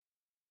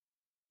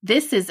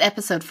This is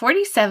episode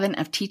 47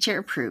 of Teacher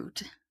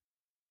Approved.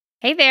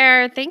 Hey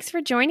there, thanks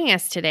for joining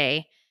us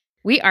today.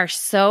 We are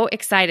so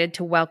excited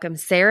to welcome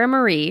Sara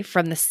Marye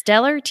from the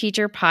Stellar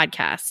Teacher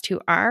Podcast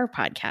to our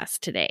podcast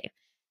today.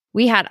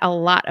 We had a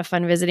lot of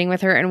fun visiting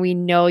with her, and we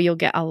know you'll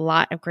get a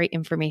lot of great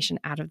information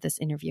out of this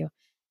interview.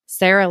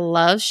 Sara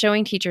loves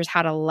showing teachers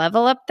how to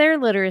level up their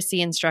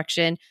literacy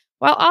instruction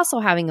while also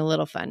having a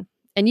little fun.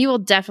 And you will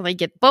definitely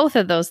get both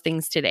of those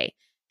things today.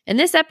 In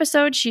this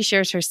episode, she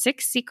shares her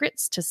 6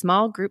 secrets to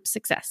small group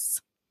success.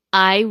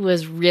 I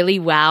was really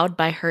wowed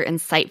by her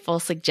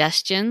insightful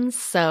suggestions.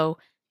 So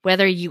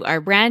whether you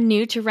are brand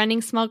new to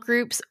running small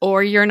groups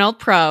or you're an old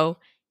pro,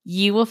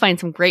 you will find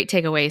some great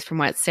takeaways from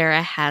what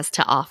Sara has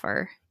to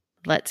offer.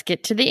 Let's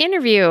get to the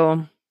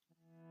interview.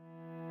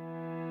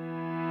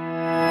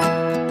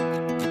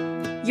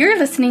 You're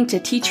listening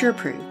to Teacher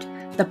Approved,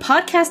 the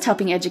podcast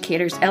helping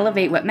educators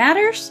elevate what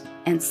matters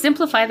and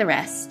simplify the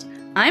rest.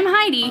 I'm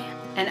Heidi.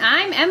 And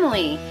I'm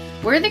Emily.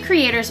 We're the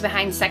creators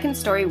behind Second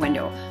Story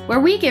Window,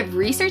 where we give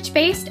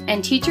research-based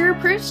and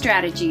teacher-approved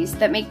strategies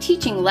that make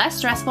teaching less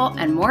stressful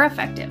and more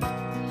effective.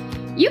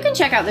 You can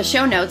check out the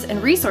show notes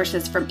and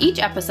resources from each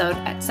episode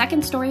at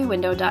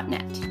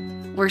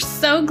secondstorywindow.net. We're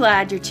so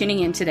glad you're tuning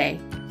in today.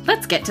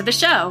 Let's get to the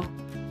show.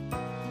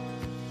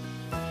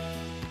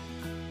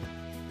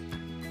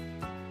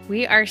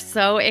 We are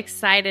so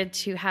excited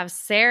to have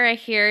Sara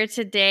here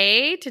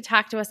today to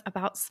talk to us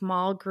about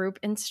small group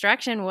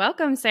instruction.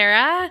 Welcome,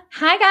 Sara.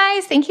 Hi,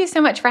 guys. Thank you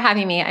so much for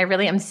having me. I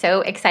really am so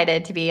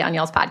excited to be on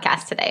y'all's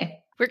podcast today.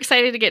 We're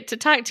excited to get to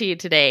talk to you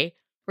today.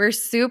 We're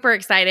super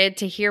excited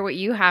to hear what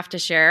you have to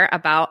share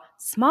about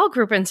small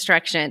group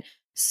instruction.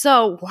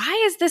 So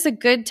why is this a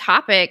good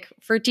topic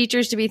for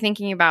teachers to be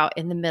thinking about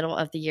in the middle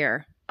of the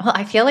year? Well,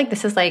 I feel like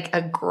this is like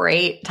a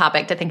great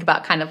topic to think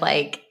about kind of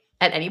like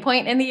at any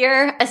point in the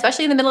year,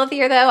 especially in the middle of the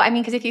year though. I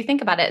mean, because if you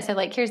think about it, so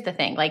like, here's the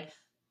thing, like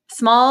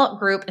small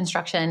group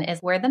instruction is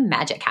where the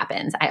magic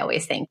happens. I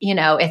always think,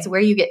 it's where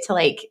you get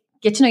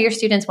to know your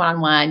students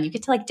one-on-one, you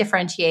get to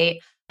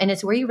differentiate, and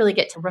it's where you really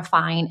get to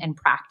refine and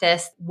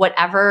practice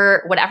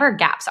whatever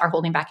gaps are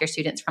holding back your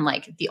students from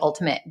the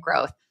ultimate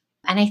growth.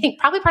 And I think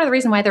probably part of the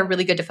reason why they're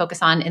really good to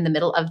focus on in the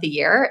middle of the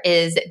year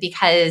is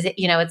because,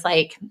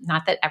 it's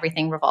not that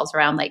everything revolves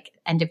around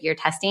end of year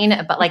testing,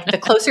 but the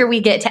closer we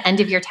get to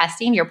end of year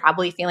testing, you're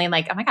probably feeling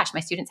like, oh my gosh,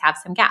 my students have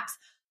some gaps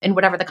in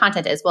whatever the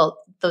content is. Well,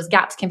 those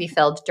gaps can be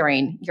filled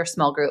during your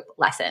small group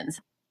lessons.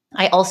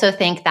 I also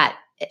think that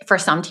for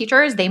some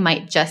teachers, they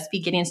might just be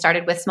getting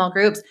started with small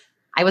groups.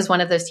 I was one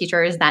of those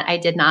teachers that I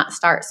did not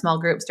start small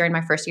groups during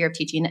my first year of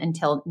teaching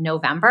until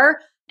November.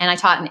 And I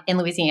taught in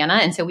Louisiana.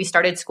 And so we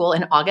started school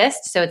in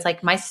August. So it's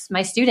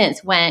my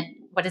students went,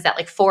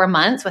 4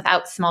 months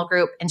without small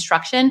group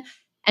instruction.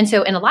 And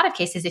so in a lot of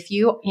cases, if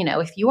you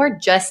are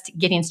just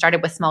getting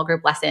started with small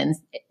group lessons,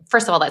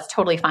 first of all, that's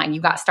totally fine. You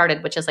got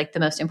started, which is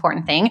the most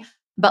important thing.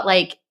 But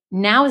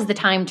now is the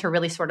time to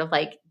really sort of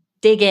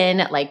dig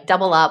in,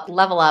 double up,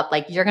 level up.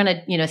 You're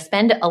going to,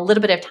 spend a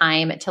little bit of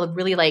time to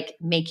really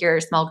make your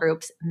small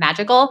groups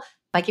magical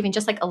by giving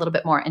just a little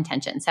bit more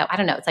intention. So I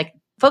don't know. It's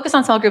focus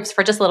on small groups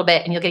for just a little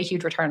bit and you'll get a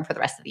huge return for the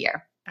rest of the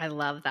year. I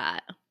love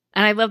that.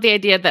 And I love the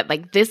idea that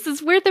this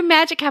is where the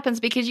magic happens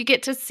because you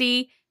get to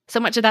see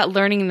so much of that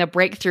learning and the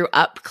breakthrough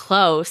up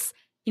close.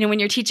 When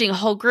you're teaching a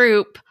whole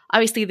group,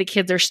 obviously the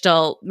kids are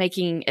still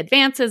making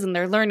advances and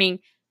they're learning.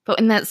 But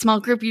in that small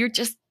group, you're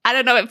just, I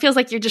don't know, it feels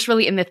like you're just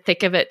really in the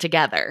thick of it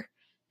together.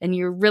 And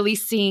you're really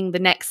seeing the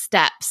next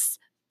steps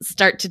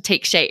start to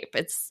take shape.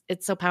 It's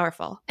so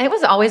powerful. It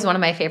was always one of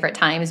my favorite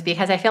times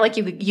because I feel like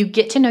you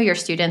get to know your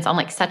students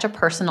on such a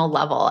personal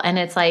level. And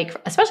it's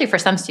especially for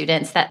some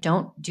students that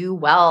don't do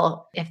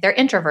well, if they're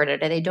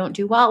introverted or they don't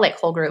do well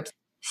whole groups,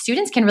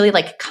 students can really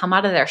come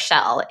out of their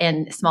shell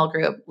in small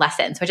group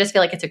lessons. So I just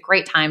feel like it's a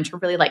great time to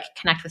really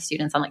connect with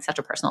students on such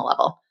a personal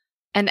level.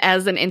 And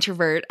as an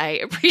introvert, I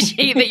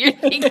appreciate that you're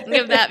thinking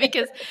of that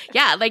because,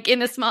 yeah,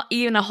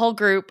 even a whole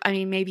group, I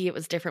mean, maybe it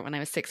was different when I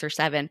was 6 or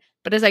 7,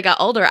 but as I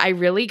got older, I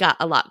really got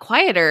a lot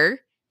quieter.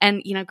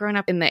 And, growing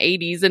up in the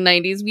 80s and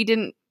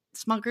 90s,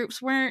 small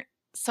groups weren't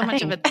so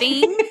much of a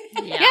thing.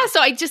 Yeah.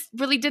 So I just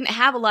really didn't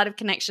have a lot of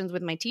connections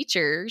with my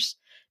teachers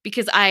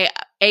because I,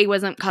 A,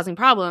 wasn't causing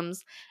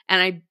problems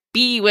and I,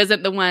 B,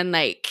 wasn't the one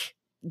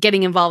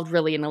getting involved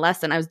really in a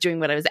lesson. I was doing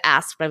what I was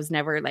asked, but I was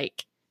never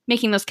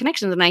making those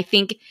connections. And I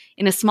think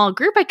in a small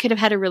group, I could have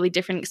had a really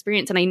different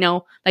experience. And I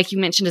know, like you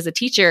mentioned as a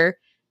teacher,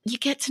 you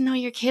get to know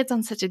your kids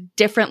on such a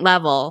different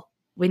level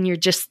when you're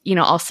just,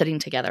 all sitting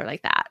together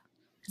like that.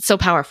 It's so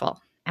powerful.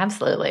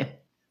 Absolutely.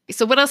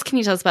 So what else can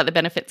you tell us about the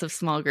benefits of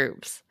small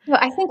groups? Well,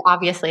 I think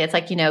obviously it's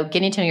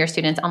getting to know your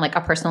students on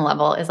a personal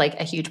level is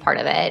a huge part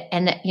of it.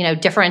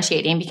 And,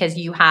 differentiating because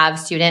you have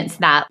students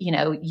that,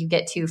 you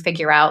get to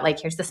figure out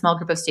here's the small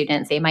group of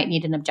students. They might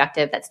need an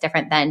objective that's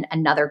different than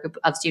another group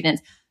of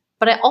students.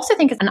 But I also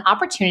think it's an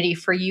opportunity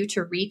for you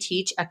to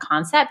reteach a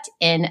concept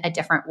in a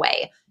different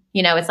way.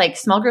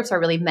 It's small groups are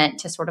really meant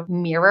to sort of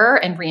mirror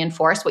and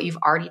reinforce what you've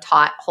already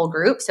taught whole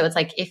group. So it's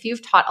if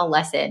you've taught a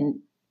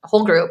lesson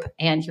whole group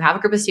and you have a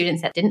group of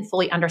students that didn't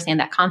fully understand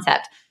that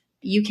concept,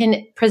 you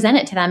can present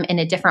it to them in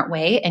a different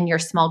way in your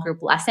small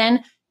group lesson,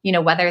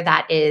 whether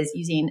that is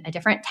using a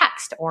different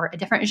text or a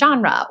different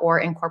genre or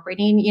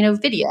incorporating,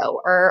 video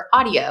or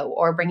audio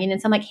or bringing in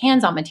some like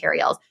hands-on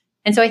materials.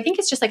 And so I think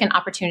it's just like an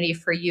opportunity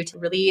for you to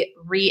really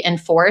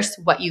reinforce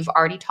what you've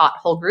already taught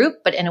whole group,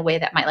 but in a way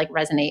that might like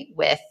resonate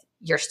with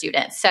your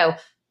students. So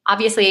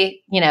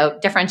obviously,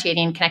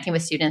 differentiating, connecting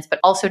with students, but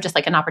also just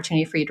like an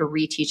opportunity for you to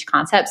reteach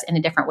concepts in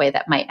a different way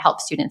that might help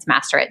students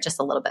master it just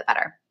a little bit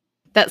better.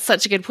 That's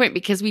such a good point,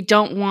 because we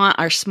don't want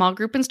our small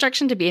group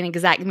instruction to be an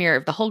exact mirror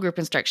of the whole group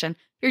instruction.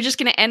 You're just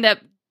going to end up,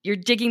 you're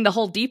digging the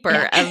hole deeper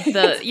of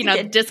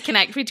the,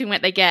 disconnect between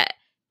what they get,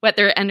 what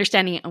they're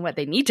understanding and what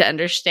they need to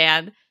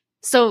understand.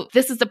 So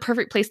this is the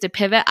perfect place to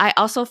pivot. I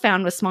also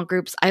found with small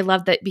groups, I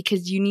love that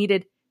because you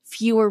needed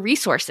fewer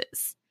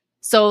resources.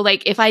 So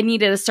like if I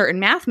needed a certain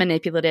math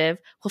manipulative,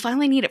 well, if I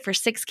only need it for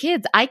 6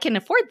 kids, I can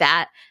afford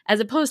that, as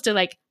opposed to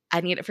like,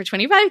 I need it for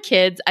 25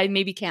 kids. I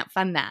maybe can't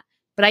fund that,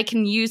 but I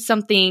can use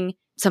something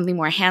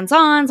more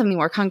hands-on, something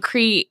more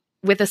concrete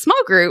with a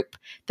small group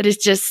that is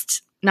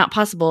just not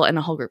possible in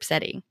a whole group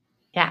setting.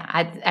 Yeah.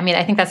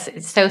 I think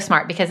that's so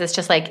smart, because it's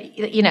just like,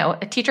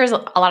 teachers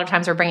a lot of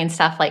times are bringing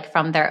stuff like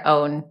from their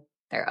own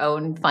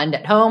fund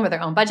at home or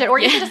their own budget, or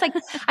even just like,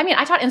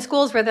 I taught in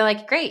schools where they're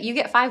like, great, you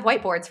get 5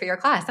 whiteboards for your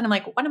class. And I'm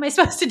like, what am I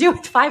supposed to do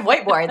with 5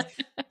 whiteboards?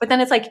 But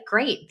then it's like,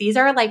 great, these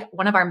are like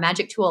one of our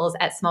magic tools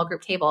at small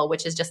group table,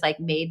 which is just like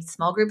made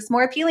small groups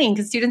more appealing,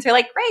 because students are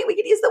like, great, we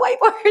could use the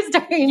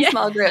whiteboards during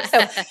small groups. So,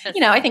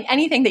 I think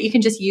anything that you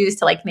can just use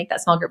to like make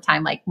that small group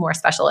time like more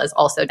special is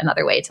also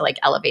another way to like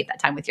elevate that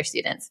time with your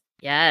students.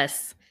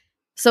 Yes.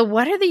 So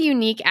what are the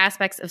unique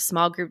aspects of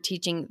small group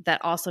teaching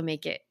that also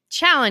make it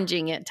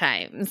challenging at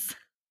times?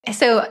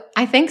 So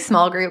I think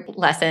small group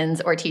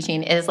lessons or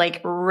teaching is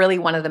like really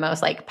one of the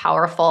most like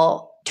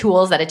powerful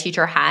tools that a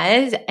teacher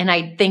has. And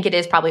I think it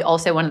is probably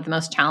also one of the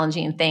most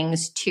challenging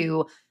things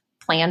to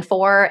plan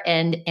for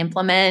and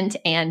implement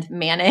and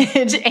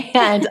manage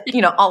and,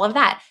 all of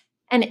that.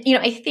 And,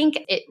 I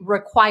think it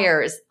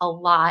requires a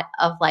lot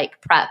of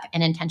like prep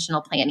and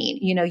intentional planning.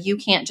 You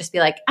can't just be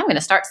like, I'm going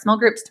to start small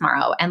groups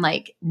tomorrow and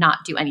like not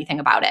do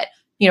anything about it,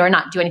 or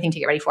not do anything to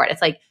get ready for it.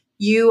 It's like,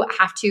 you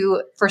have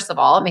to, first of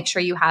all, make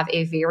sure you have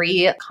a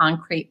very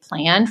concrete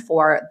plan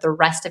for the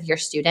rest of your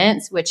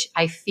students, which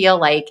I feel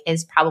like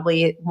is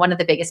probably one of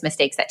the biggest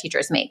mistakes that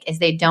teachers make, is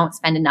they don't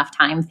spend enough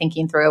time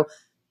thinking through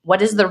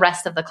what is the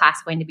rest of the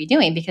class going to be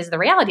doing? Because the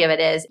reality of it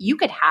is you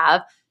could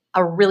have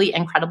a really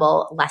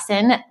incredible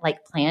lesson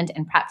like planned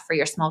and prepped for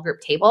your small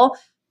group table,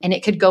 and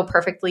it could go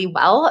perfectly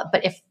well.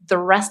 But if the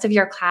rest of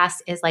your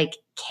class is like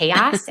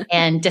chaos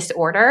and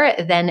disorder,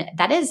 then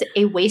that is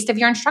a waste of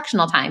your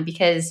instructional time,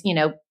 because,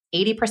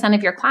 80%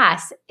 of your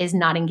class is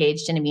not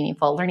engaged in a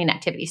meaningful learning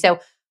activity. So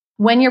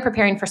when you're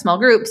preparing for small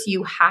groups,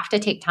 you have to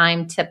take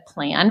time to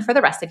plan for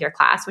the rest of your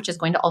class, which is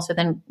going to also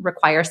then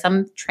require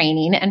some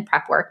training and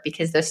prep work,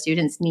 because those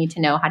students need to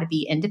know how to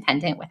be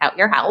independent without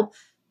your help.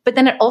 But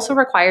then it also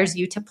requires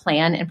you to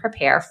plan and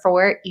prepare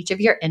for each of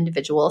your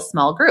individual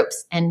small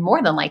groups. And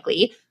more than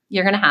likely,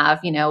 you're going to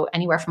have,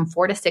 anywhere from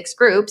 4 to 6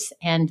 groups,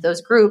 and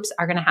those groups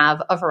are going to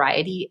have a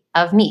variety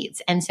of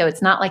needs. And so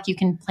it's not like you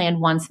can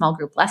plan one small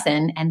group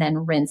lesson and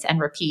then rinse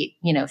and repeat,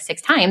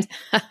 6 times.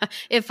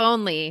 If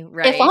only,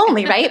 right? If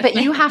only, right? But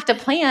you have to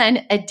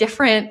plan a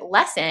different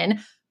lesson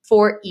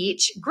for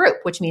each group,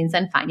 which means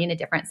then finding a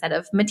different set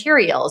of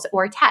materials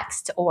or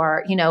text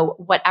or,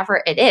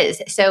 whatever it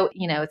is. So,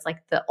 it's like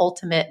the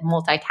ultimate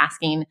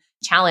multitasking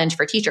challenge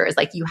for teachers.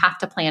 Like you have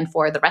to plan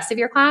for the rest of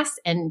your class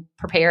and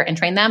prepare and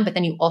train them, but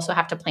then you also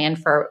have to plan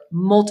for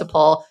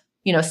multiple,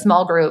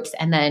 small groups,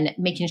 and then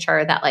making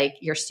sure that like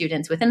your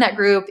students within that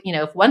group,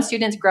 if one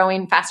student's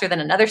growing faster than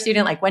another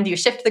student, like when do you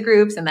shift the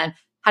groups, and then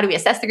how do we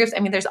assess the groups?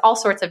 There's all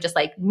sorts of just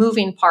like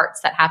moving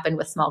parts that happen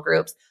with small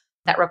groups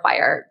that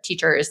require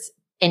teachers'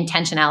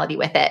 intentionality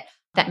with it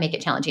that make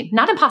it challenging.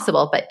 Not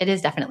impossible, but it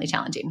is definitely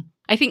challenging.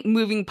 I think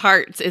moving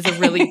parts is a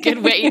really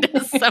good way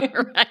to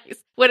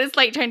summarize what it's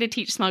like trying to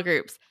teach small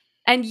groups.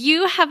 And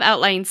you have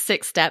outlined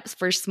 6 steps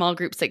for small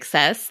group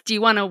success. Do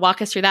you want to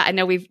walk us through that? I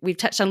know we've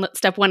touched on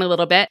step 1 a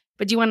little bit,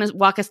 but do you want to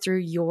walk us through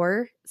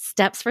your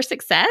steps for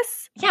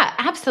success? Yeah,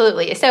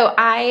 absolutely. So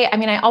I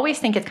always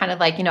think it's kind of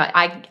like,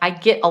 I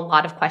get a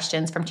lot of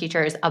questions from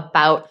teachers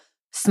about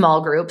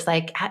small groups,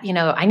 like,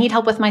 I need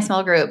help with my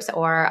small groups,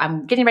 or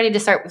I'm getting ready to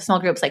start with small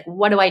groups. Like,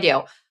 what do I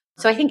do?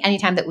 So I think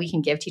anytime that we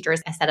can give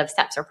teachers a set of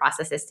steps or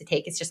processes to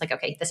take, it's just like,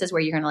 okay, this is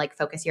where you're going to like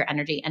focus your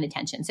energy and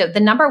attention. So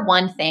the number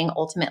one thing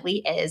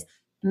ultimately is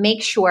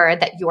make sure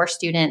that your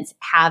students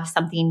have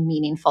something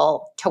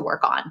meaningful to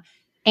work on.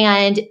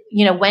 And,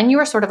 when you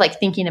are sort of like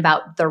thinking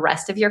about the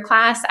rest of your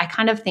class, I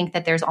kind of think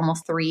that there's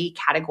almost 3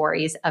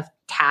 categories of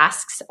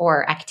tasks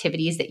or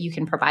activities that you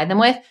can provide them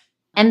with.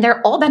 And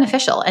they're all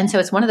beneficial. And so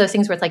it's one of those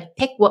things where it's like,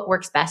 pick what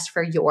works best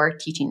for your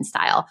teaching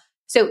style.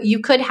 So you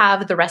could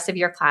have the rest of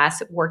your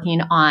class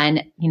working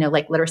on,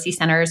 like literacy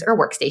centers or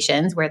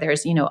workstations where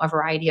there's, a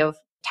variety of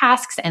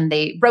tasks, and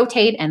they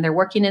rotate and they're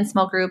working in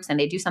small groups, and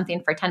they do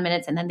something for 10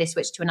 minutes and then they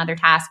switch to another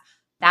task.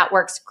 That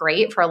works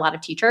great for a lot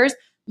of teachers.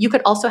 You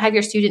could also have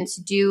your students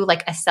do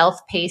like a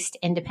self-paced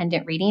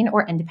independent reading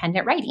or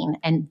independent writing.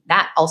 And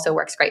that also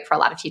works great for a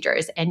lot of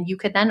teachers. And you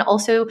could then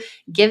also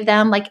give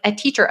them like a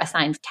teacher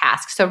assigned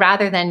task. So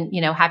rather than,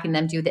 having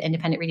them do the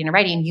independent reading and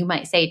writing, you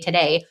might say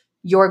today,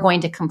 you're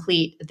going to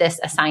complete this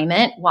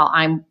assignment while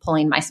I'm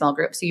pulling my small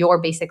group. So you're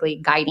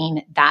basically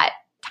guiding that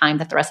time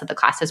that the rest of the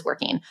class is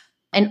working.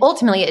 And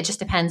ultimately, it just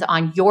depends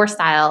on your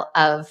style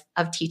of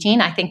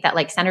teaching. I think that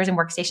like centers and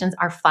workstations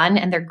are fun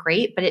and they're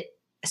great, but it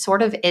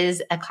sort of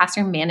is a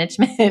classroom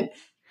management,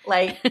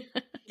 like,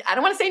 I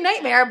don't want to say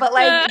nightmare, but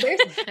like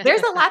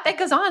there's a lot that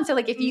goes on. So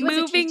like if you as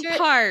a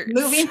teacher,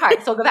 moving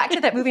parts. So we'll go back to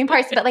that moving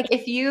parts. But like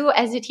if you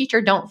as a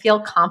teacher don't feel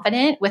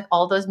confident with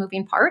all those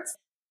moving parts,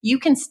 you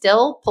can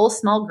still pull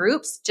small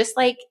groups, just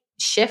like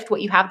shift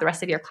what you have the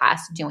rest of your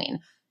class doing.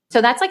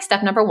 So that's like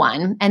step number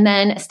 1. And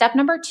then step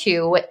number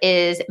 2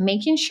 is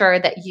making sure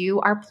that you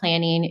are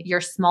planning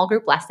your small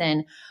group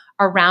lesson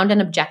around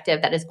an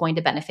objective that is going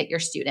to benefit your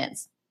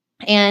students.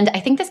 And I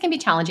think this can be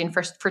challenging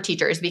for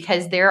teachers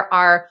because there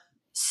are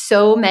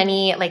so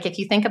many, like if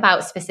you think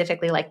about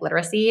specifically like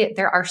literacy,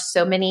 there are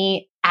so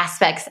many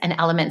aspects and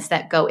elements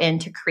that go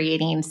into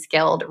creating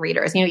skilled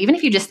readers. Even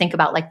if you just think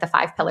about like the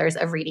 5 pillars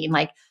of reading,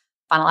 like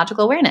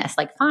phonological awareness,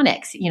 like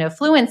phonics,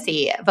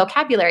 fluency,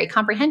 vocabulary,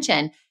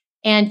 comprehension.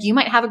 And you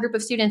might have a group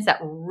of students that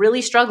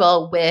really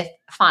struggle with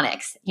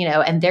phonics,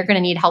 and they're going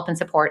to need help and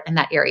support in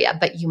that area.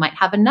 But you might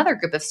have another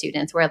group of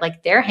students where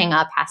like their hang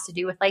up has to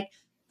do with like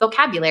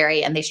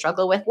vocabulary and they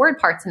struggle with word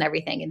parts and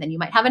everything. And then you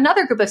might have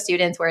another group of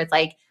students where it's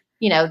like,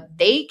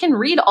 they can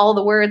read all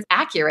the words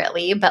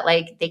accurately, but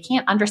like they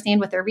can't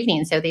understand what they're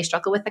reading. So they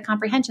struggle with the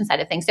comprehension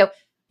side of things. So,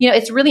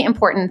 it's really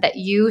important that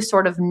you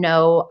sort of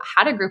know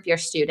how to group your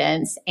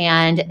students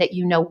and that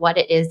you know what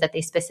it is that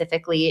they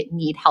specifically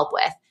need help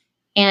with.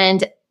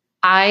 And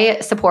I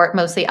support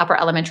mostly upper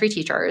elementary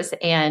teachers.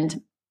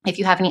 And if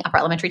you have any upper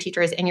elementary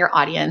teachers in your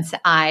audience,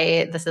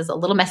 this is a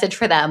little message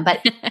for them.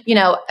 But,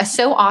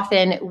 so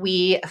often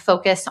we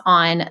focus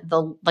on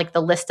the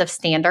list of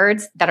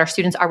standards that our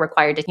students are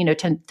required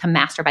to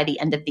master by the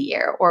end of the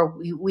year. Or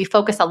we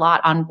focus a lot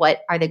on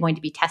what are they going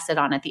to be tested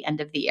on at the end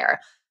of the year.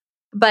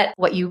 But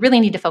what you really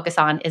need to focus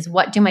on is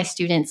what do my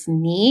students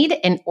need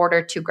in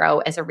order to grow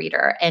as a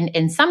reader? And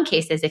in some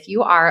cases, if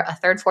you are a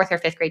 3rd, 4th, or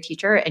 5th grade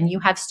teacher and you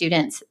have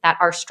students that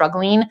are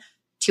struggling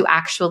to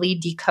actually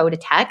decode a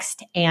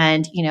text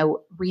and,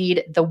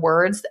 read the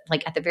words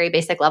like at the very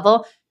basic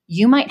level,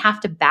 you might have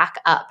to back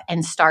up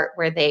and start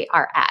where they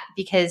are at.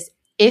 Because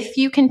if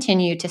you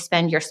continue to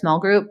spend your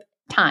small group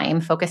time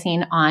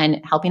focusing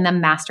on helping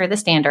them master the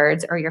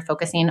standards, or you're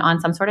focusing on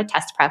some sort of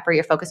test prep, or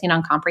you're focusing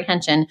on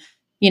comprehension,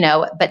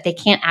 but they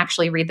can't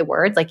actually read the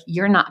words, like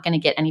you're not going to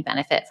get any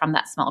benefit from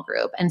that small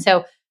group. And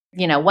so,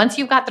 once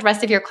you've got the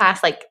rest of your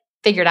class, like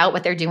figured out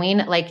what they're doing,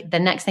 like the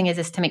next thing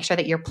is to make sure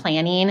that you're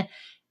planning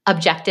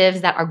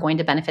objectives that are going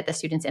to benefit the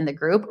students in the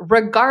group,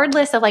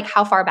 regardless of like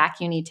how far back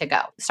you need to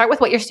go. Start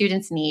with what your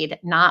students need,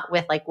 not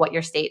with like what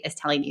your state is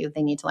telling you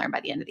they need to learn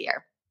by the end of the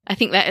year. I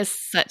think that is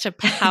such a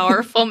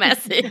powerful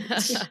message.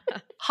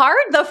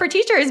 Hard though for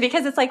teachers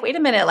because it's like, wait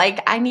a minute,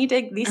 like I need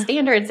these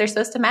standards they're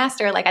supposed to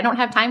master. Like I don't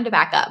have time to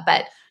back up,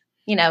 but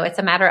it's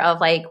a matter of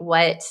like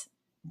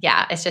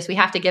it's just, we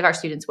have to give our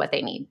students what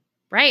they need.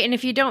 Right. And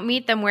if you don't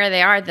meet them where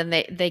they are, then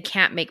they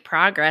can't make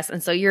progress.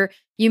 And so you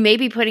may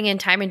be putting in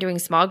time and doing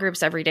small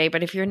groups every day,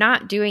 but if you're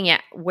not doing it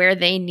where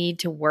they need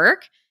to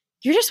work,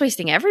 you're just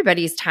wasting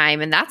everybody's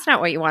time. And that's not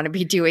what you want to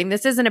be doing.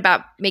 This isn't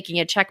about making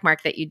a check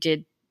mark that you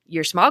did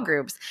your small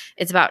groups.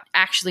 It's about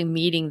actually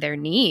meeting their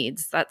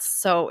needs. That's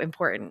so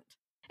important.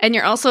 And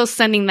you're also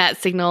sending that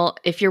signal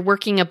if you're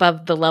working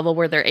above the level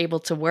where they're able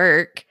to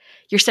work,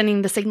 you're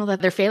sending the signal that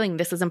they're failing.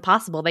 This is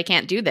impossible. They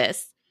can't do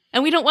this.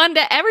 And we don't want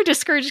to ever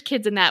discourage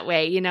kids in that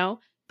way,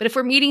 But if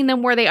we're meeting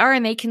them where they are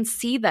and they can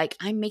see like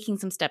I'm making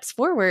some steps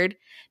forward,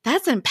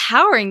 that's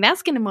empowering.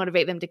 That's going to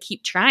motivate them to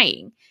keep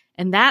trying.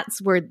 And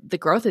that's where the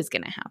growth is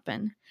going to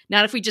happen.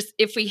 Not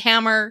if we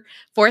hammer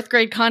 4th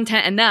grade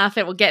content enough,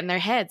 it will get in their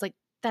heads. Like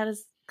that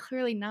has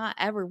clearly not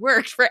ever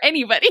worked for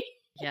anybody.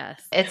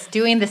 Yes. It's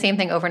doing the same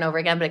thing over and over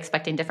again, but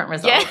expecting different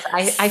results.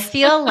 Yes. I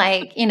feel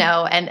like,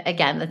 and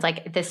again, it's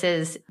like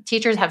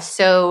teachers have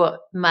so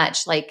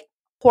much like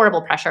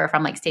horrible pressure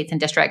from like states and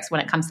districts when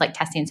it comes to like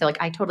testing. So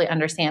like, I totally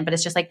understand, but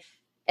it's just like,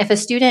 if a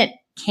student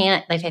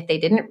can't, like if they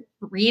didn't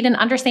read and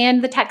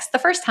understand the text the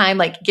first time,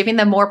 like giving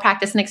them more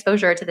practice and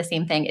exposure to the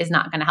same thing is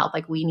not going to help.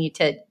 Like we need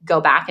to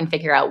go back and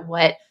figure out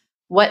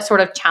what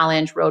sort of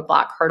challenge,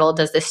 roadblock, hurdle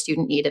does this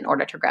student need in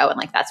order to grow? And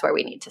like, that's where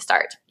we need to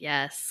start.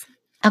 Yes.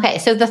 Okay.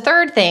 So the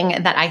third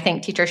thing that I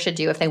think teachers should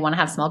do if they want to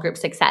have small group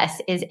success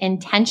is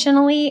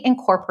intentionally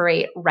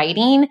incorporate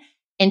writing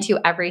into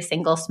every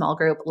single small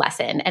group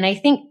lesson. And I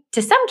think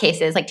to some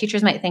cases, like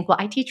teachers might think, well,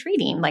 I teach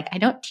reading, like I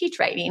don't teach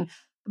writing.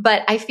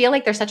 But I feel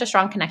like there's such a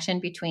strong connection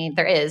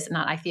there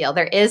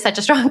is such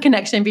a strong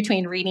connection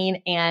between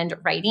reading and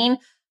writing.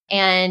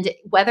 And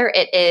whether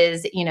it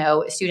is,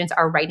 students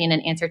are writing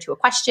an answer to a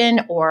question,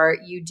 or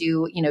you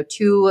do,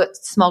 2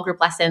 small group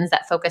lessons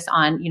that focus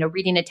on,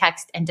 reading a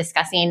text and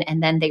discussing,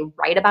 and then they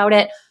write about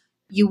it.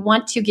 you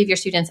want to give your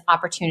students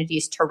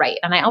opportunities to write.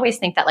 And I always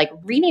think that like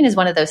reading is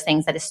one of those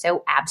things that is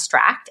so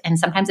abstract. And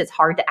sometimes it's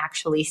hard to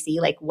actually see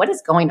like what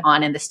is going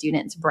on in the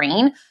student's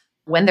brain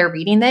when they're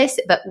reading this.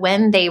 But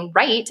when they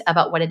write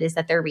about what it is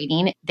that they're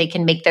reading, they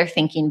can make their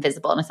thinking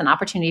visible. And it's an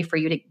opportunity for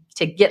you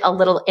to get a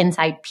little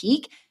inside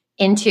peek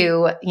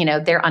into,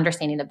 their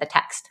understanding of the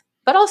text.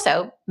 But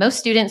also, most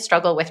students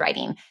struggle with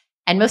writing.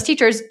 And most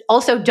teachers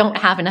also don't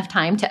have enough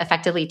time to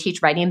effectively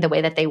teach writing the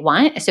way that they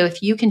want. So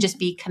if you can just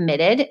be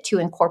committed to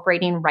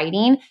incorporating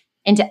writing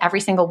into every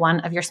single one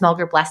of your small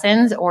group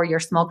lessons or your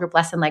small group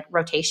lesson like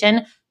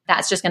rotation,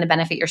 that's just going to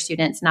benefit your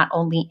students not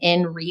only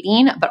in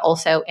reading, but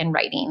also in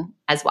writing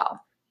as well.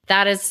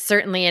 That is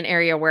certainly an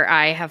area where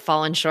I have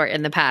fallen short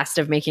in the past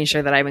of making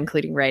sure that I'm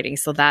including writing.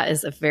 So that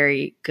is a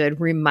very good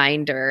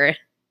reminder.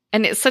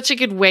 And it's such a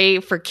good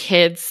way for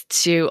kids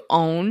to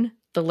own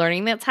the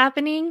learning that's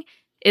happening.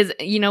 Is,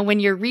 when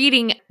you're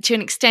reading, to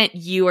an extent,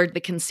 you are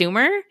the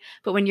consumer,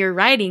 but when you're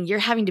writing, you're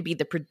having to be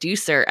the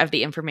producer of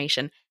the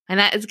information. And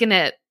that is going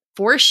to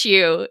force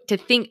you to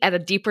think at a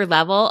deeper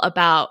level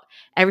about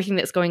everything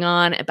that's going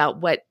on,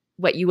 about what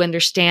you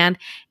understand.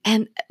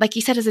 And like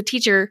you said, as a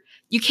teacher,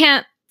 you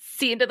can't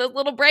see into those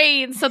little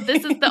brains. So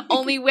this is the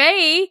only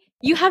way.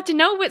 You have to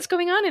know what's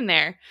going on in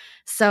there.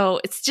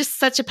 So it's just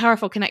such a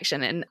powerful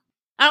connection. And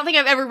I don't think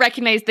I've ever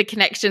recognized the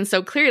connection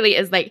so clearly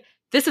as like,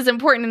 this is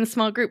important in the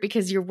small group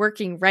because you're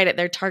working right at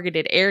their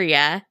targeted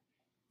area.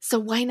 So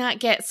why not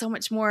get so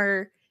much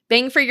more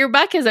bang for your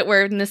buck, as it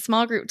were, in the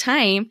small group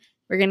time?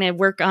 We're going to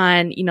work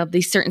on,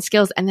 these certain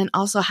skills and then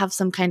also have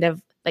some kind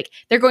of like,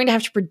 they're going to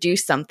have to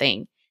produce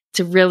something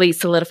to really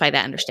solidify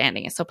that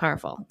understanding. It's so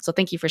powerful. So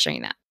thank you for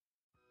sharing that.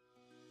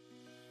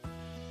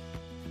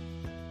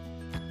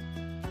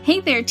 Hey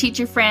there,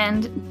 teacher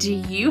friend. Do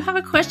you have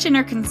a question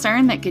or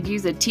concern that could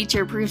use a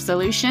teacher-proof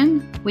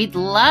solution? We'd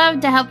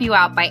love to help you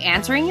out by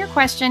answering your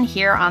question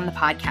here on the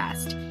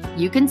podcast.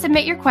 You can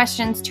submit your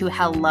questions to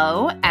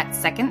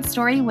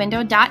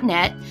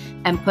hello@secondstorywindow.net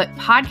and put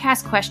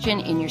podcast question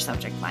in your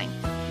subject line.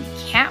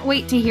 We can't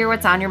wait to hear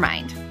what's on your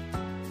mind.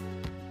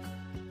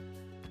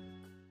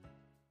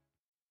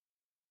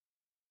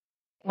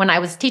 When I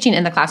was teaching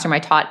in the classroom, I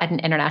taught at an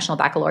international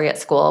baccalaureate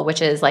school,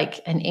 which is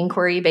like an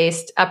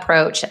inquiry-based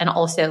approach. And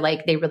also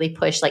like they really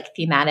push like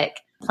thematic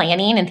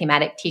planning and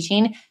thematic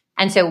teaching.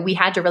 And so we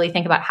had to really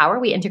think about how are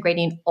we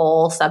integrating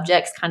all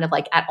subjects kind of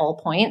like at all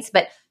points.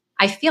 But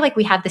I feel like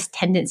we have this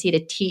tendency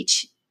to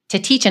teach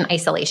in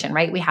isolation,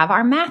 right? We have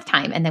our math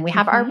time and then we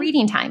have our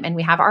reading time and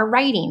we have our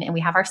writing and we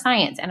have our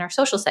science and our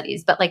social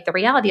studies. But like the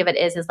reality of it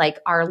is like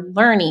our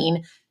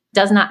learning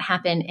does not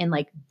happen in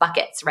like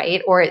buckets,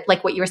 right? Or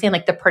like what you were saying,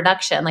 like the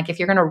production, like if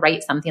you're going to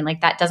write something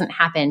like that doesn't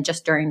happen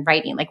just during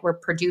writing, like we're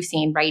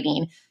producing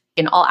writing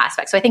in all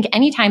aspects. So I think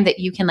anytime that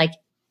you can like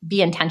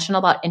be intentional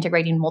about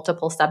integrating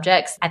multiple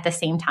subjects at the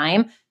same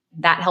time,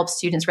 that helps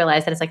students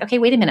realize that it's like, okay,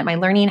 wait a minute, my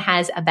learning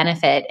has a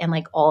benefit in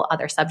like all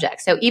other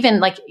subjects. So even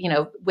like,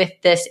 with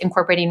this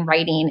incorporating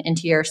writing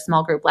into your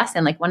small group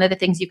lesson, like one of the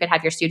things you could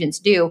have your students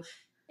do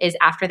is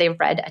after they've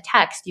read a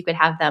text, you could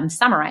have them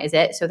summarize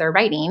it. So they're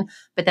writing,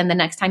 but then the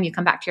next time you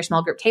come back to your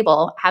small group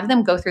table, have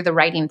them go through the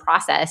writing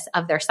process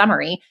of their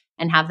summary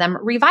and have them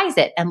revise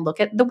it and look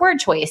at the word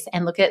choice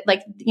and look at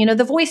like,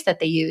 the voice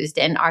that they used.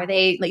 And are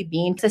they like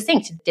being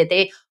succinct? Did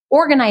they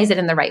organize it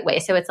in the right way?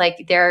 So it's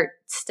like they're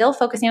still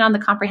focusing on the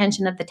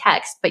comprehension of the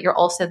text, but you're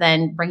also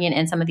then bringing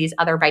in some of these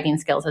other writing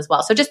skills as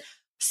well. So just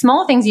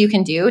small things you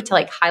can do to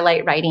like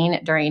highlight writing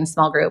during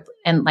small group.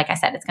 And like I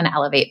said, it's going to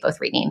elevate both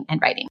reading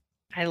and writing.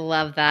 I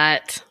love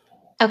that.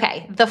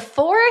 Okay, the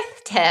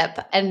fourth tip,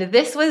 and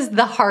this was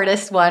the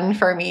hardest one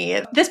for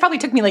me. This probably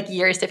took me like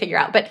years to figure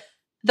out, but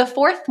the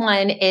fourth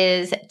one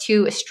is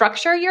to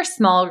structure your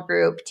small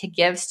group to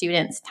give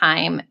students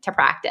time to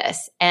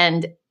practice.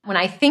 And when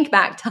I think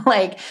back to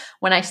like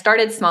when I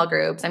started small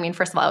groups, I mean,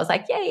 first of all, I was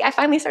like, yay, I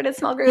finally started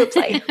small groups.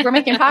 Like we're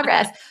making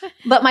progress.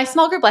 But my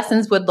small group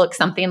lessons would look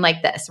something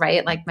like this,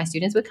 right? Like my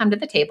students would come to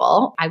the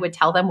table. I would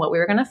tell them what we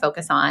were going to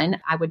focus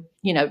on. I would,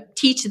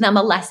 teach them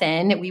a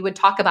lesson. We would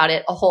talk about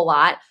it a whole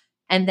lot.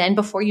 And then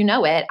before you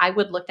know it, I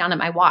would look down at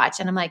my watch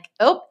and I'm like,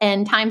 oh,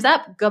 and time's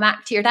up. Go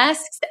back to your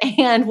desks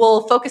and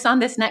we'll focus on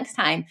this next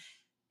time.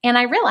 And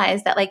I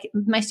realized that like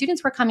my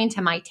students were coming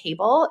to my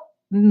table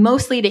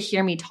mostly to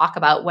hear me talk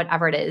about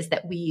whatever it is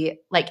that we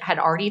like had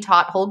already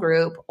taught whole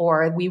group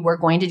or we were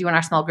going to do in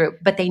our small group,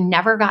 but they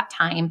never got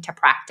time to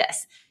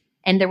practice.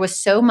 And there was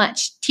so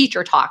much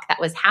teacher talk that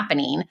was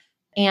happening.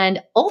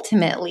 And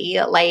ultimately,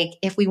 like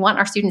if we want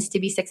our students to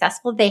be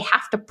successful, they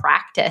have to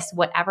practice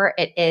whatever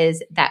it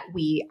is that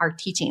we are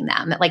teaching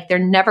them. Like they're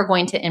never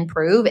going to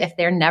improve if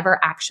they're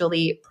never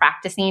actually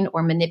practicing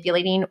or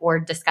manipulating or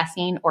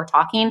discussing or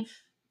talking.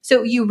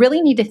 So you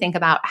really need to think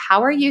about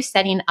how are you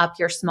setting up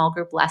your small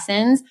group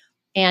lessons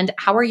and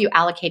how are you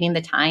allocating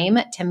the time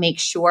to make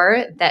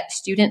sure that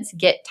students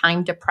get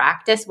time to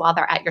practice while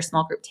they're at your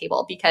small group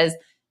table, because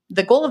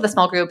the goal of the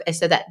small group is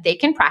so that they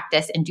can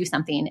practice and do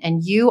something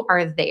and you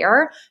are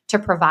there to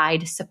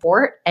provide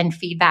support and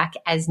feedback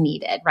as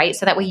needed, right?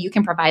 So that way you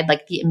can provide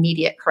like the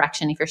immediate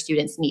correction if your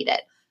students need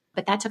it.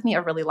 But that took me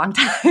a really long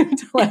time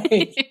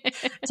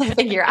to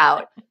figure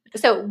out.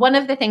 So one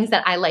of the things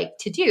that I like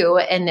to do,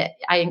 and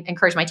I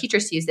encourage my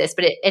teachers to use this,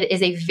 but it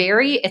is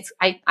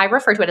I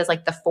refer to it as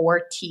like the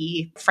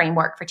 4T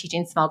framework for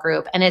teaching small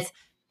group. And it's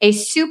a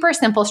super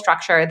simple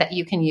structure that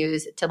you can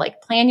use to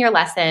like plan your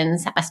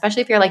lessons,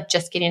 especially if you're like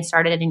just getting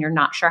started and you're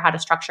not sure how to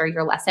structure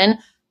your lesson.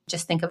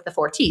 Just think of the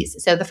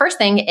 4Ts. So the first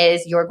thing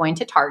is you're going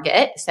to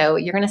target. So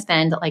you're going to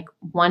spend like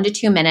 1 to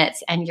 2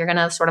 minutes and you're going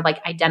to sort of like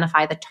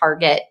identify the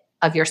target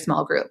of your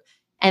small group.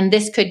 And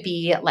this could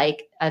be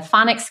like a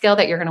phonics skill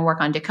that you're going to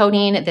work on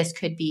decoding. This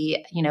could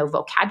be,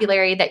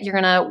 vocabulary that you're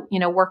going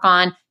to, work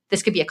on.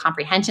 This could be a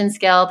comprehension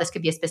skill. This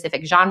could be a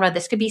specific genre.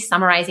 This could be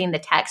summarizing the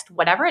text,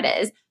 whatever it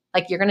is.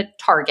 Like you're going to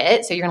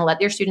target. So you're going to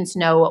let your students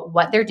know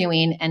what they're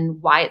doing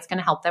and why it's going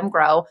to help them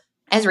grow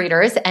as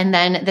readers. And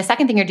then the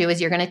second thing you do is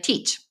you're going to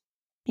teach.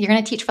 You're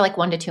going to teach for like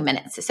 1 to 2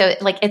 minutes. So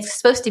like it's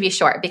supposed to be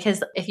short,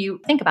 because if you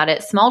think about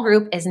it, small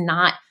group is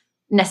not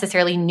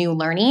necessarily new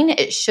learning.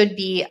 It should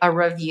be a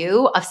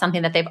review of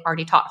something that they've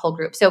already taught whole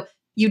group. So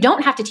you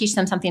don't have to teach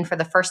them something for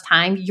the first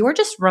time. You're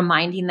just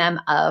reminding them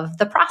of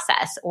the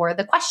process or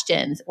the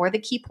questions or the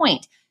key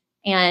point.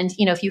 And,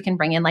 if you can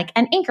bring in like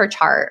an anchor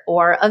chart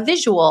or a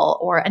visual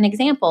or an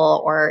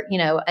example or,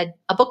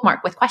 a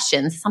bookmark with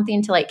questions,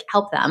 something to like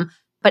help them,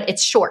 but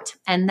it's short.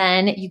 And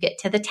then you get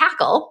to the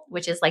tackle,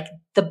 which is like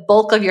the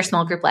bulk of your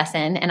small group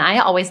lesson. And I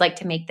always like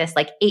to make this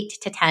like 8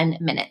 to 10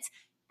 minutes.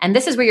 And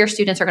this is where your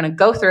students are going to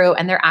go through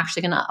and they're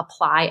actually going to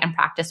apply and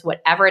practice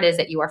whatever it is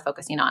that you are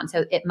focusing on.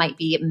 So it might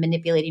be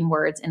manipulating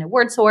words in a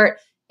word sort.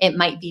 It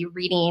might be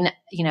reading,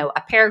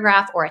 a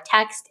paragraph or a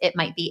text. It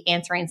might be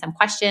answering some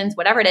questions,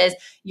 whatever it is,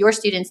 your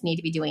students need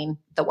to be doing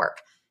the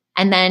work.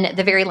 And then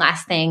the very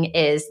last thing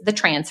is the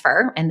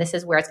transfer. And this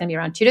is where it's going to be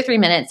around 2 to 3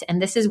 minutes. And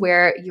this is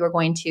where you are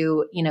going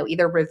to,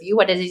 either review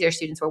what it is your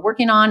students were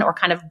working on or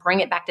kind of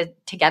bring it back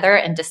together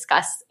and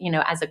discuss,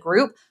 as a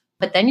group.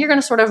 But then you're going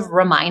to sort of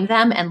remind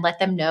them and let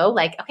them know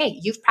like, okay,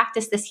 you've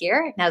practiced this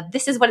here. Now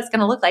this is what it's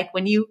going to look like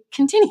when you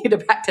continue to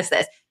practice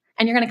this.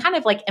 And you're going to kind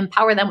of like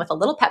empower them with a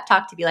little pep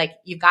talk to be like,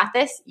 you've got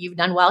this, you've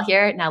done well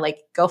here. Now like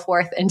go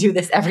forth and do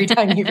this every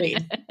time you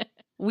read.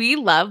 We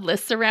love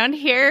lists around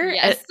here.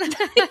 Yes.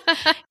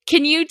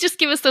 Can you just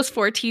give us those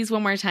 4 T's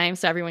one more time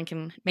so everyone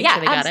can make sure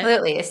they got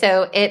absolutely. it?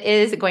 So it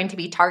is going to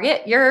be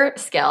target your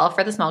skill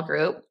for the small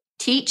group,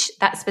 teach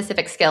that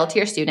specific skill to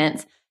your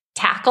students,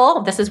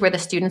 tackle. This is where the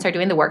students are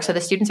doing the work. So the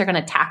students are going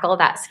to tackle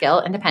that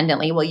skill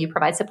independently while you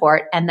provide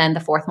support. And then the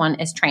fourth one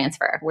is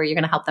transfer, where you're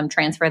going to help them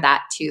transfer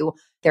that to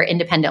their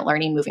independent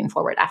learning moving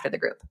forward after the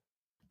group.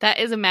 That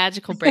is a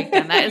magical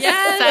breakdown. That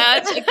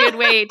is such a good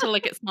way to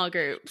look at small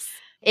groups.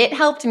 It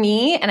helped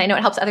me, and I know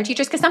it helps other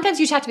teachers, because sometimes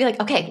you just have to be like,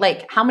 okay,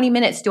 like how many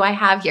minutes do I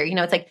have here?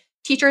 It's like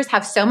teachers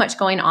have so much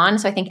going on.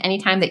 So I think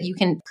anytime that you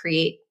can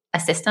create a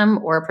system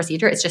or a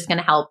procedure, it's just going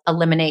to help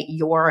eliminate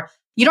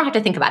you don't have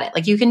to think about it.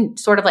 Like you can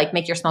sort of like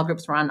make your small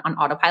groups run on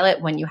autopilot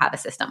when you have a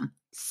system.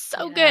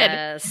 So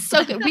good.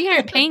 So good. We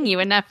aren't paying you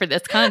enough for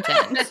this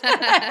content.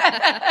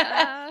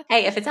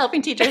 Hey, if it's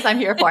helping teachers, I'm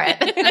here for it.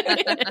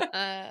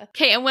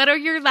 Okay. And what are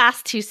your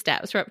last 2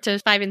 steps? We're up to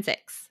 5 and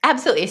 6.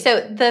 Absolutely.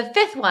 So the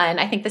 5th one,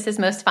 I think this is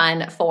most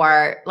fun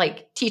for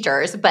like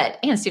teachers,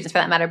 and students for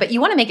that matter, but you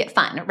want to make it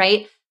fun,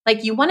 right?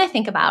 Like you want to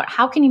think about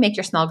how can you make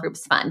your small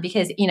groups fun?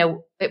 Because,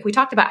 if we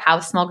talked about how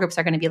small groups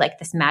are going to be like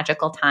this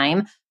magical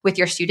time with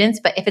your students,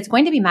 but if it's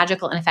going to be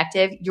magical and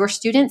effective, your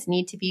students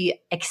need to be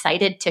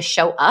excited to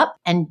show up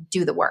and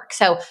do the work.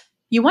 So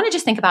you want to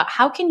just think about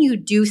how can you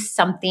do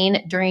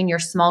something during your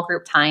small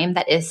group time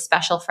that is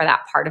special for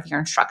that part of your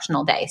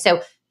instructional day.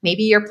 So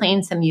maybe you're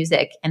playing some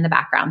music in the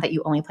background that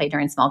you only play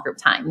during small group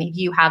time. Maybe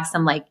you have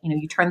some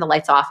you turn the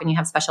lights off and you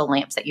have special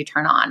lamps that you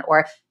turn on,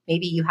 or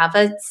maybe you have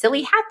a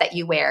silly hat that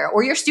you wear,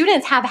 or your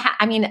students have,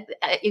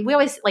 we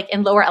always like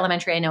in lower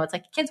elementary, I know it's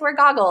like kids wear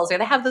goggles or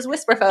they have those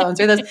whisper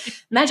phones or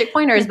those magic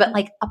pointers, but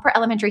like upper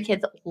elementary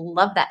kids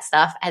love that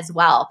stuff as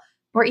well.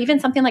 Or even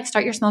something like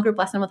start your small group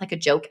lesson with like a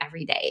joke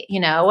every day,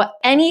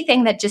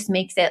 anything that just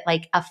makes it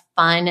like a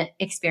fun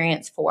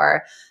experience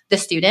for the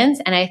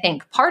students. And I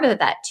think part of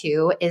that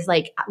too is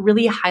like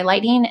really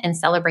highlighting and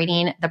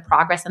celebrating the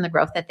progress and the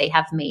growth that they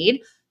have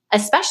made,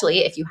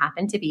 especially if you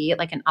happen to be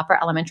like an upper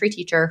elementary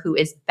teacher who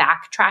is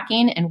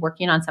backtracking and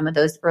working on some of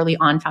those early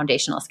on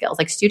foundational skills.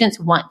 Like students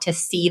want to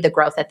see the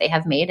growth that they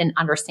have made and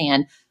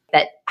understand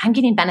that I'm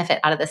getting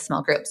benefit out of this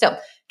small group. So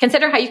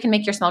consider how you can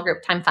make your small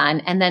group time fun.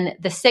 And then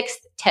the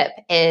 6th tip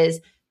is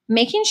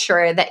making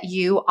sure that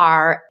you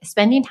are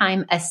spending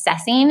time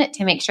assessing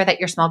to make sure that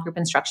your small group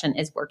instruction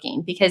is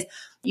working, because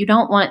you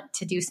don't want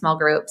to do small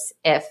groups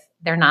if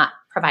they're not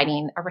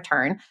providing a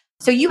return.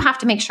 So you have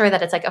to make sure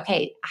that it's like,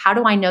 okay, how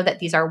do I know that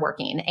these are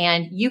working?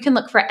 And you can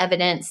look for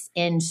evidence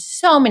in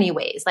so many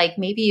ways. Like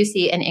maybe you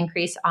see an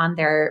increase on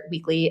their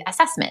weekly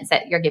assessments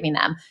that you're giving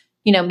them.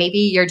 Maybe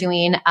you're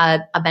doing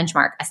a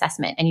benchmark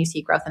assessment and you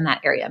see growth in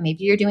that area.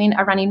 Maybe you're doing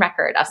a running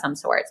record of some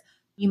sort.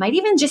 You might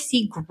even just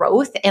see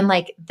growth in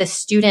like the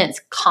students'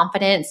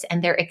 confidence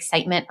and their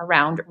excitement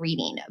around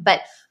reading.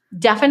 But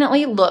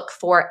definitely look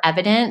for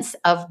evidence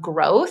of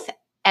growth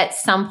at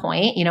some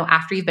point,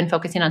 after you've been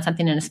focusing on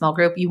something in a small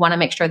group, you want to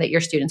make sure that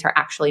your students are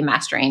actually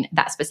mastering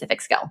that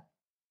specific skill.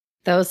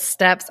 Those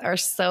steps are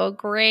so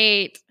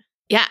great.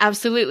 Yeah,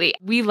 absolutely.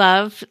 We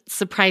love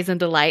surprise and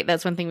delight.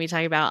 That's one thing we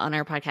talk about on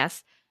our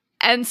podcast.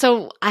 And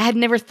so I had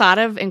never thought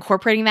of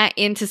incorporating that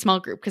into small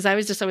group because I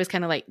was just always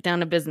kind of like down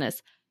to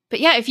business. But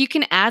yeah, if you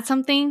can add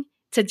something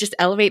to just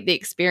elevate the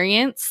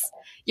experience,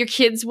 your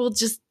kids will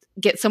just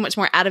get so much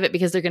more out of it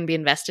because they're going to be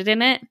invested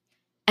in it.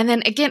 And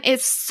then again,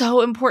 it's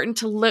so important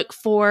to look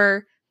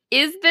for,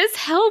 is this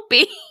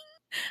helping?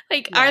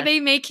 Are they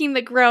making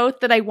the growth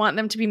that I want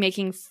them to be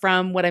making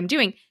from what I'm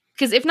doing?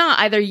 Because if not,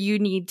 either you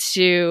need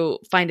to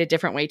find a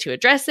different way to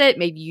address it.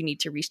 Maybe you need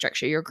to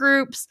restructure your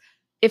groups.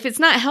 If it's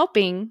not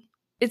helping,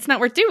 it's not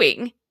worth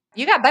doing.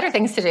 You got better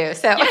things to do.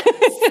 So,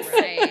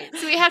 right.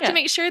 So we have to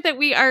make sure that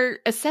we are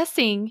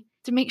assessing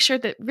to make sure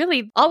that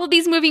really all of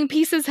these moving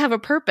pieces have a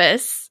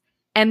purpose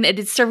and that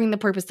it's serving the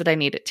purpose that I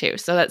need it to.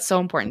 So that's so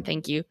important.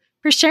 Thank you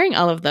for sharing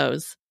all of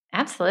those.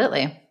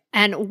 Absolutely.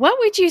 And what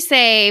would you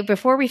say,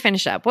 before we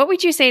finish up, what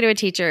would you say to a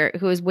teacher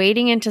who is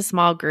wading into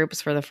small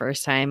groups for the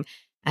first time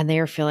and they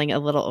are feeling a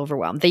little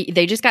overwhelmed?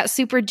 They just got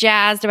super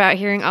jazzed about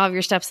hearing all of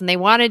your steps and they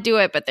want to do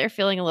it, but they're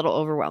feeling a little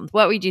overwhelmed.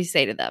 What would you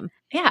say to them?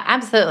 Yeah,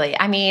 absolutely.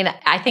 I mean,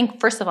 I think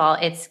first of all,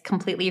 it's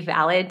completely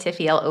valid to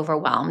feel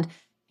overwhelmed.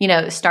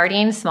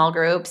 Starting small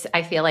groups,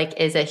 I feel like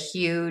is a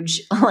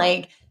huge,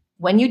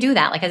 when you do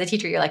that, as a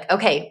teacher, you're like,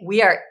 okay,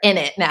 we are in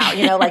it now,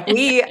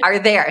 we are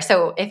there.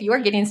 So if you are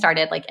getting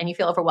started, and you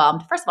feel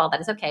overwhelmed, first of all,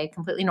 that is okay,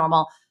 completely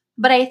normal.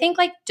 But I think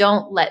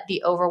don't let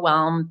the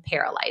overwhelm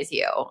paralyze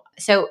you.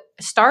 So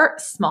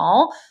start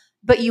small,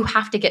 but you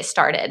have to get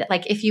started.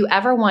 If you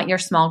ever want your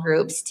small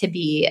groups to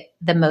be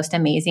the most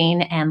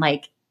amazing and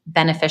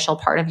beneficial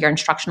part of your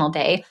instructional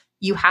day,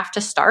 you have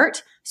to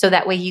start. So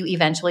that way you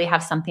eventually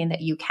have something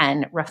that you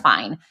can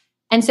refine.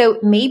 And so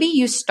maybe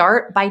you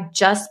start by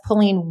just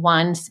pulling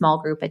one small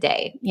group a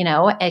day,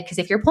 because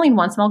if you're pulling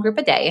one small group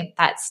a day,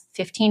 that's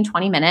 15,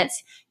 20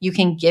 minutes. You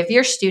can give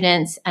your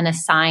students an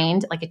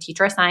assigned, a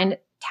teacher assigned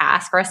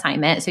task or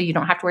assignment. So you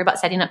don't have to worry about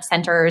setting up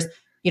centers.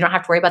 You don't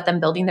have to worry about them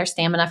building their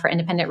stamina for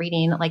independent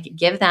reading.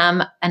 Give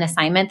them an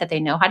assignment that they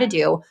know how to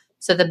do.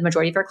 So the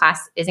majority of your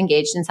class is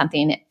engaged in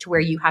something to where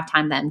you have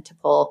time then to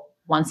pull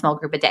one small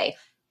group a day.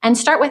 And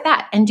start with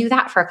that and do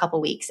that for a couple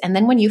weeks. And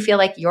then when you feel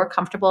like you're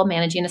comfortable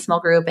managing a small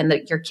group and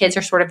that your kids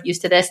are sort of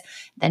used to this,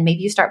 then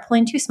maybe you start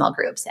pulling two small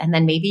groups. And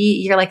then maybe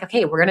you're like,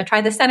 okay, we're going to try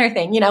the center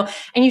thing,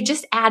 and you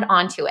just add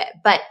on to it.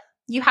 But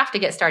you have to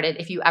get started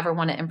if you ever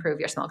want to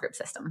improve your small group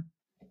system.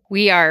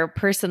 We are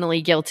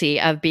personally guilty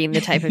of being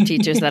the type of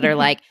teachers that are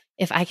like,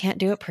 if I can't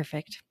do it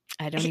perfect,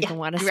 I don't even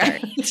want to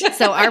start. Right.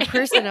 So our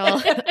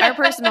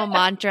personal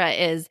mantra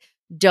is,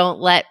 don't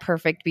let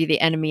perfect be the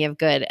enemy of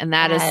good. And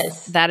that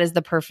is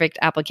the perfect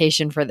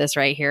application for this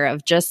right here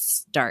of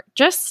just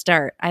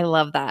start. I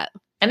love that.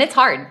 And it's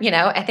hard,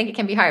 I think it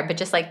can be hard, but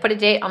just put a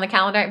date on the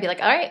calendar and be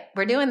like, all right,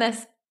 we're doing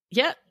this.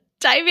 Yeah.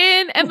 Dive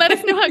in and let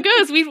us know how it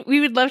goes.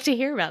 We would love to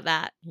hear about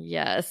that.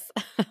 Yes.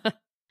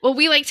 Well,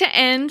 we like to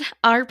end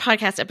our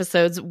podcast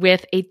episodes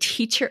with a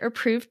teacher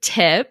approved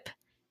tip.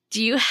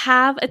 Do you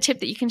have a tip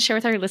that you can share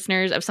with our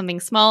listeners of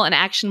something small and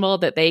actionable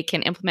that they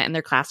can implement in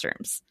their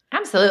classrooms?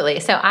 Absolutely.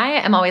 So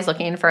I am always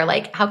looking for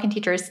how can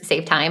teachers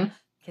save time?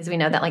 Because we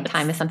know that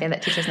time is something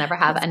that teachers never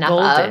have enough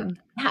of.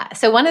 Yeah.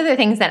 So one of the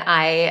things that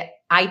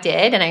I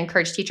did and I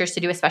encourage teachers to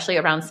do, especially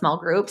around small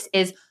groups,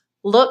 is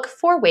look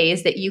for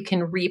ways that you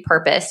can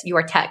repurpose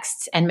your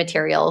texts and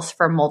materials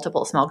for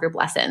multiple small group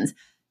lessons.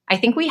 I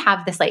think we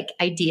have this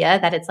idea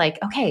that it's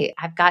okay,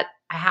 I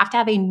have to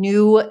have a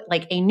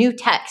new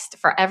text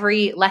for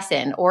every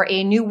lesson or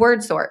a new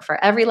word sort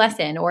for every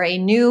lesson or a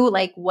new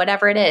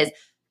whatever it is.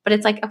 But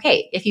it's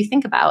okay, if you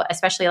think about,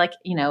 especially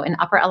in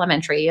upper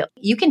elementary,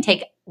 you can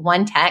take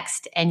one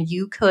text and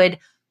you could,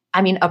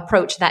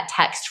 approach that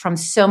text from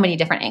so many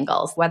different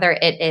angles, whether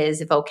it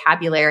is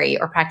vocabulary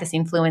or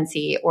practicing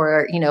fluency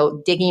or,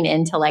 digging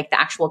into the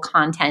actual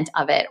content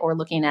of it or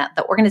looking at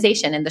the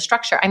organization and the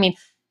structure.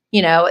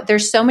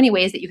 There's so many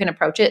ways that you can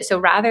approach it. So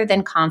rather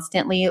than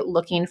constantly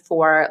looking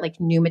for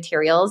new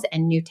materials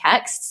and new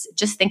texts,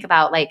 just think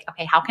about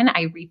okay, how can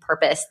I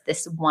repurpose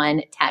this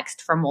one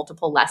text for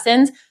multiple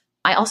lessons?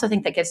 I also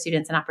think that gives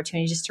students an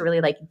opportunity just to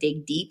really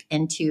dig deep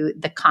into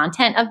the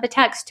content of the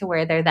text to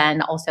where they're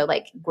then also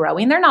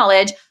growing their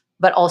knowledge,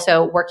 but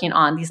also working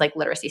on these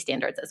literacy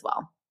standards as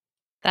well.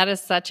 That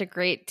is such a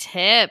great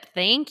tip.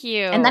 Thank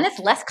you. And then it's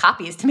less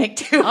copies to make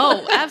too.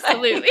 Oh,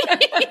 absolutely.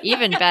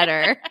 Even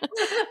better.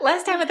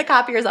 Less time with the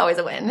copier is always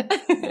a win.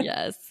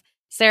 Yes.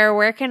 Sara,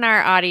 where can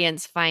our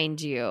audience find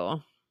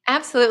you?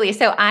 Absolutely.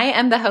 So I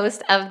am the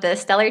host of the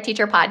Stellar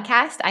Teacher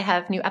Podcast. I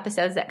have new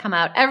episodes that come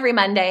out every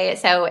Monday.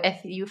 So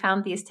if you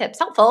found these tips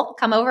helpful,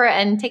 come over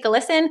and take a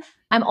listen.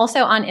 I'm also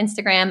on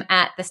Instagram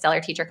at the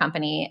Stellar Teacher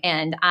Company.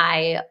 And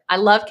I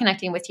love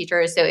connecting with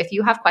teachers. So if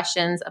you have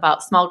questions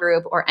about small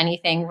group or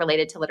anything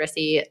related to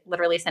literacy,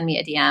 literally send me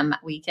a DM.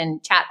 We can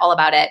chat all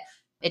about it.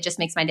 It just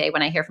makes my day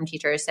when I hear from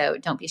teachers. So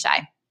don't be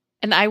shy.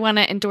 And I want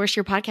to endorse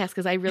your podcast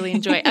because I really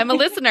enjoy. I'm a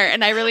listener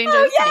and I really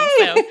enjoy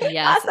listening. So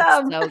Yes,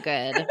 Awesome. it's so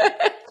good.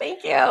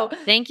 Thank you.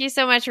 Thank you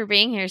so much for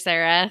being here,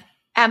 Sara.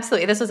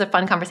 Absolutely. This was a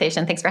fun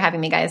conversation. Thanks for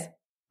having me, guys.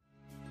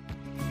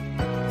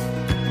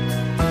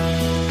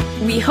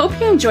 We hope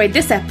you enjoyed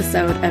this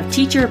episode of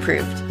Teacher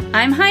Approved.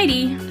 I'm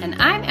Heidi. And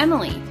I'm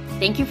Emily.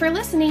 Thank you for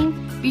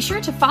listening. Be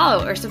sure to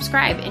follow or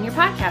subscribe in your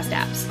podcast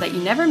apps so that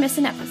you never miss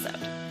an episode.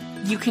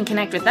 You can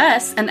connect with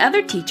us and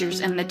other teachers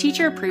in the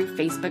Teacher Approved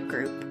Facebook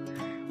group.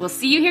 We'll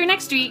see you here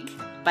next week.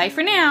 Bye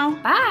for now.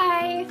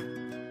 Bye.